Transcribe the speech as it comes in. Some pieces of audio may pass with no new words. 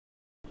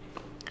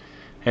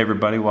Hey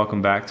everybody,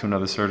 welcome back to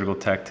another Surgical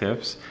Tech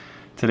Tips.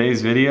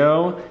 Today's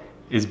video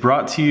is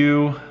brought to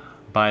you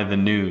by the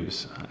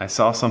news. I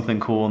saw something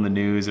cool in the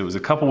news. It was a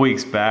couple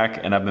weeks back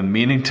and I've been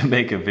meaning to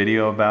make a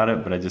video about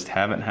it, but I just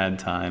haven't had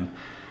time.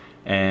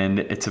 And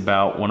it's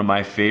about one of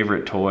my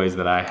favorite toys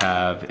that I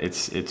have.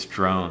 It's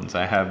drones.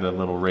 I have a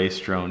little race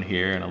drone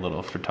here and a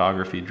little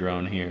photography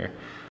drone here.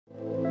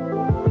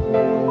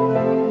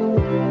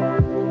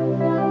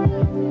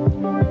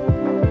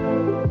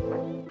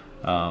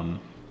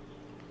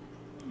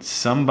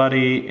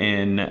 Somebody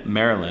in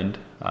Maryland,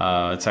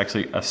 it's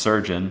actually a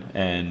surgeon,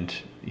 and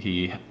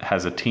he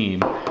has a team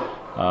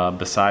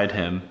beside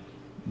him.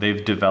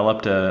 They've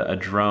developed a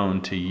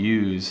drone to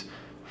use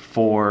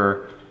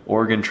for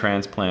organ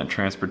transplant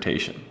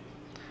transportation.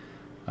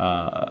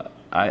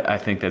 I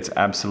think that's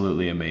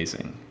absolutely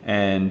amazing.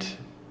 And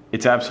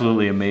it's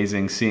absolutely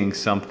amazing seeing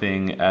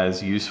something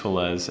as useful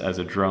as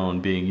a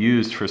drone being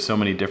used for so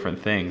many different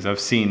things. I've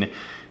seen,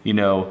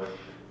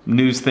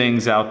 news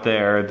things out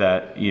there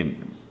that,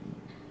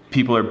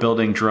 people are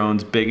building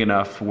drones big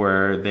enough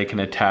where they can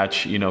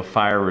attach,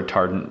 fire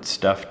retardant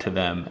stuff to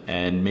them,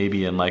 and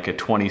maybe in like a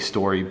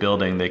 20-story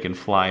building they can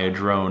fly a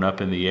drone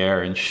up in the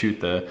air and shoot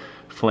the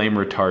flame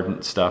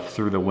retardant stuff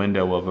through the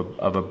window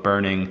of a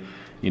burning,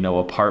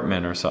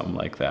 apartment or something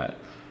like that.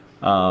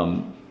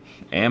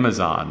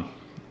 Amazon,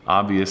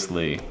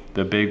 obviously,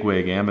 the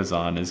bigwig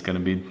Amazon is going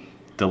to be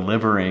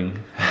delivering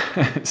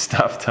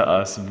stuff to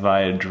us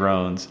via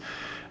drones,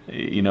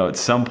 at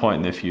some point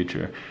in the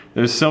future.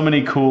 There's so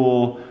many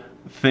cool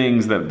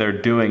things that they're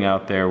doing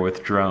out there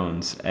with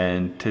drones,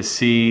 and to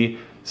see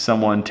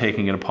someone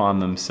taking it upon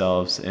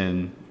themselves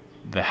in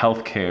the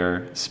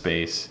healthcare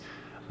space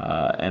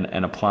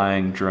and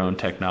applying drone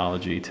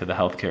technology to the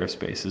healthcare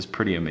space is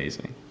pretty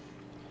amazing.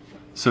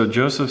 So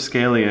Joseph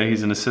Scalia,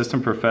 he's an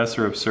assistant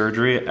professor of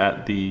surgery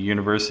at the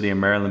University of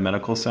Maryland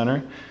Medical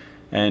Center,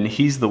 and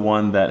he's the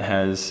one that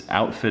has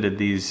outfitted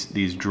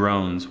these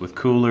drones with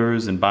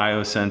coolers and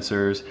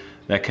biosensors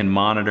that can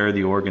monitor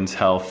the organ's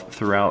health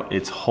throughout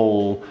its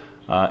whole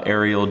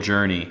aerial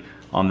journey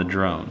on the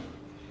drone.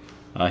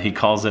 He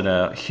calls it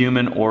a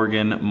human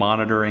organ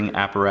monitoring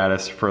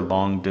apparatus for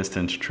long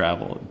distance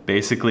travel. It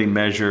basically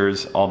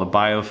measures all the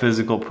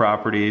biophysical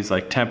properties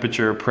like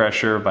temperature,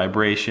 pressure,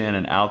 vibration,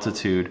 and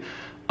altitude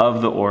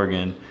of the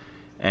organ.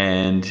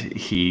 And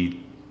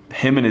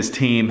him and his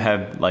team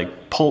have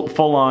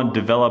full on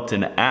developed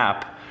an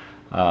app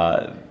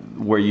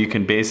where you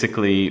can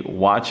basically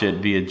watch it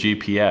via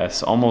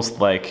GPS, almost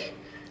like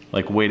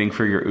waiting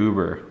for your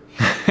Uber.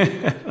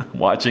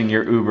 Watching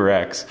your Uber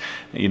X,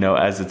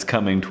 as it's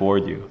coming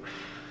toward you.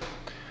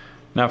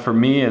 Now for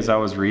me, as I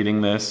was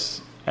reading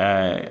this,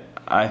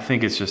 I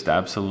think it's just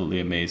absolutely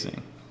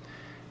amazing.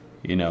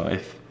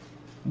 If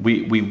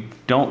we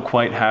don't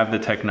quite have the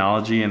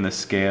technology and the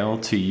scale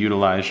to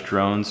utilize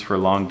drones for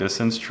long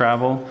distance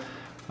travel,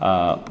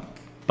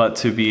 but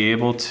to be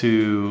able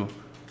to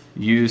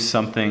use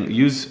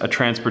a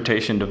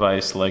transportation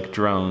device like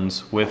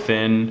drones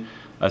within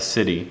a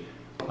city,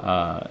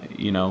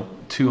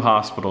 2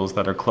 hospitals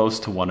that are close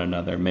to one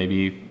another,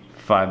 maybe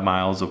 5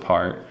 miles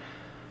apart.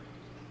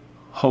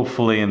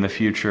 Hopefully in the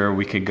future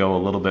we could go a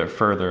little bit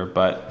further,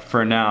 but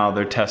for now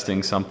they're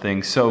testing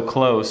something so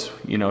close,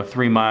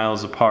 3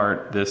 miles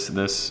apart.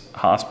 This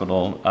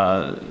hospital,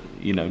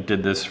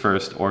 did this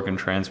first organ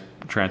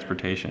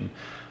transportation.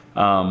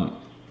 I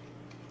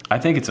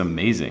think it's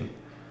amazing.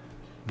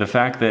 The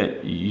fact that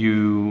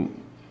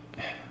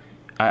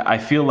I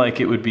feel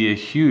like it would be a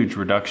huge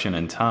reduction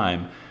in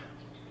time,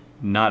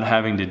 not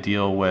having to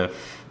deal with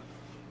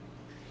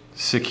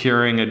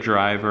securing a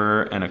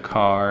driver and a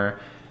car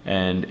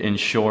and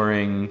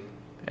ensuring,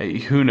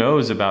 who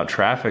knows about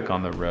traffic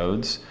on the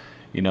roads.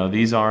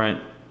 These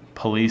aren't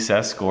police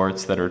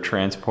escorts that are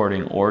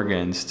transporting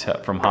organs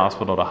from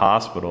hospital to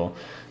hospital.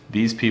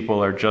 These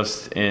people are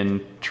just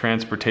in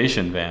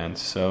transportation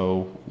vans.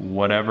 So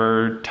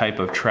whatever type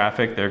of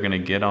traffic they're going to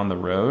get on the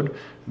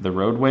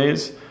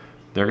roadways,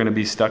 they're going to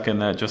be stuck in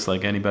that just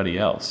like anybody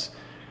else.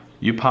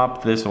 You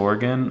pop this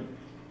organ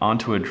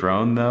onto a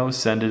drone though,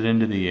 send it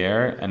into the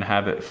air and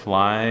have it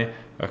fly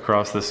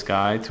across the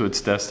sky to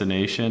its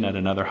destination at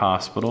another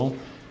hospital.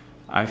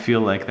 I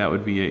feel like that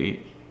would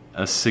be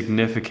a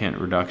significant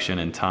reduction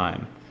in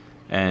time.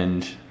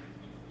 And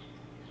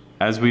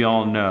as we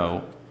all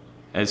know,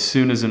 as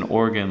soon as an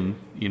organ,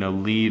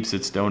 leaves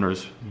its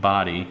donor's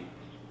body,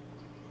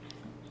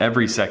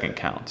 every second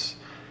counts.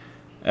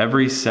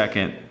 Every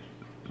second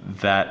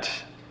that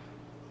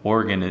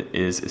organ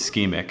is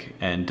ischemic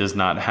and does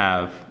not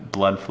have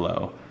blood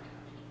flow,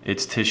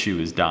 its tissue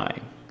is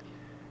dying.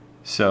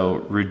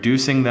 So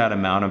reducing that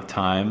amount of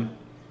time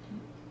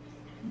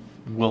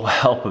will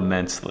help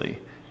immensely.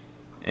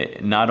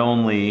 Not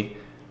only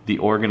the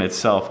organ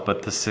itself,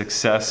 but the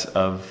success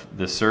of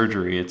the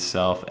surgery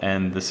itself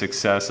and the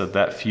success of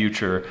that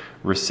future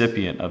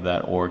recipient of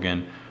that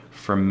organ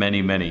for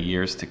many, many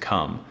years to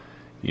come.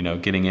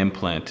 Getting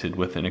implanted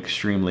with an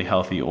extremely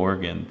healthy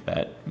organ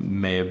that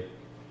may have,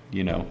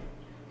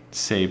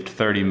 saved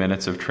 30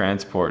 minutes of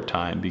transport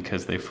time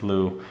because they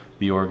flew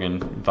the organ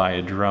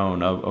via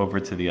drone over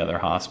to the other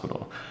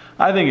hospital.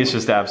 I think it's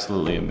just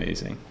absolutely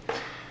amazing.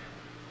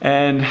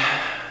 And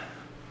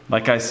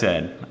like I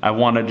said, I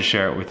wanted to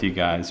share it with you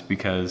guys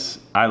because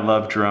I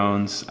love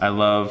drones. I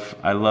love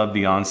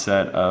the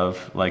onset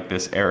of like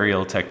this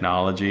aerial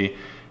technology,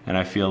 and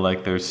I feel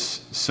like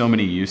there's so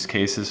many use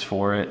cases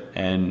for it,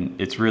 and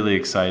it's really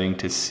exciting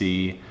to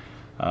see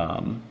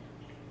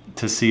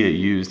it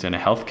used in a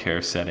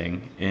healthcare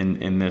setting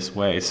in this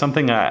way.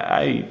 Something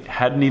I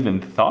hadn't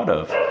even thought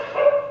of,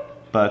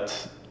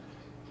 but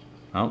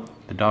oh,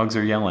 the dogs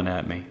are yelling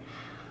at me.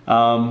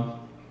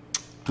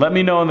 Let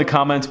me know in the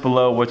comments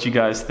below what you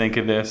guys think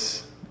of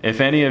this. If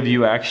any of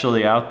you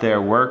actually out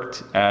there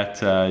worked at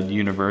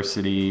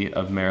University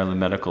of Maryland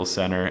Medical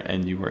Center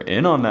and you were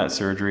in on that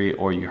surgery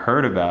or you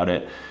heard about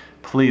it,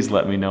 please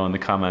let me know in the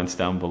comments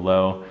down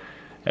below.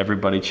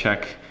 Everybody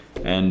check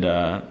and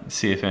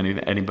see if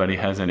anybody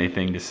has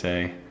anything to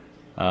say.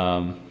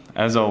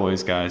 As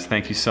always, guys,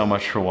 thank you so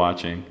much for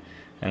watching,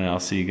 and I'll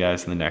see you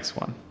guys in the next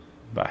one.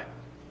 Bye.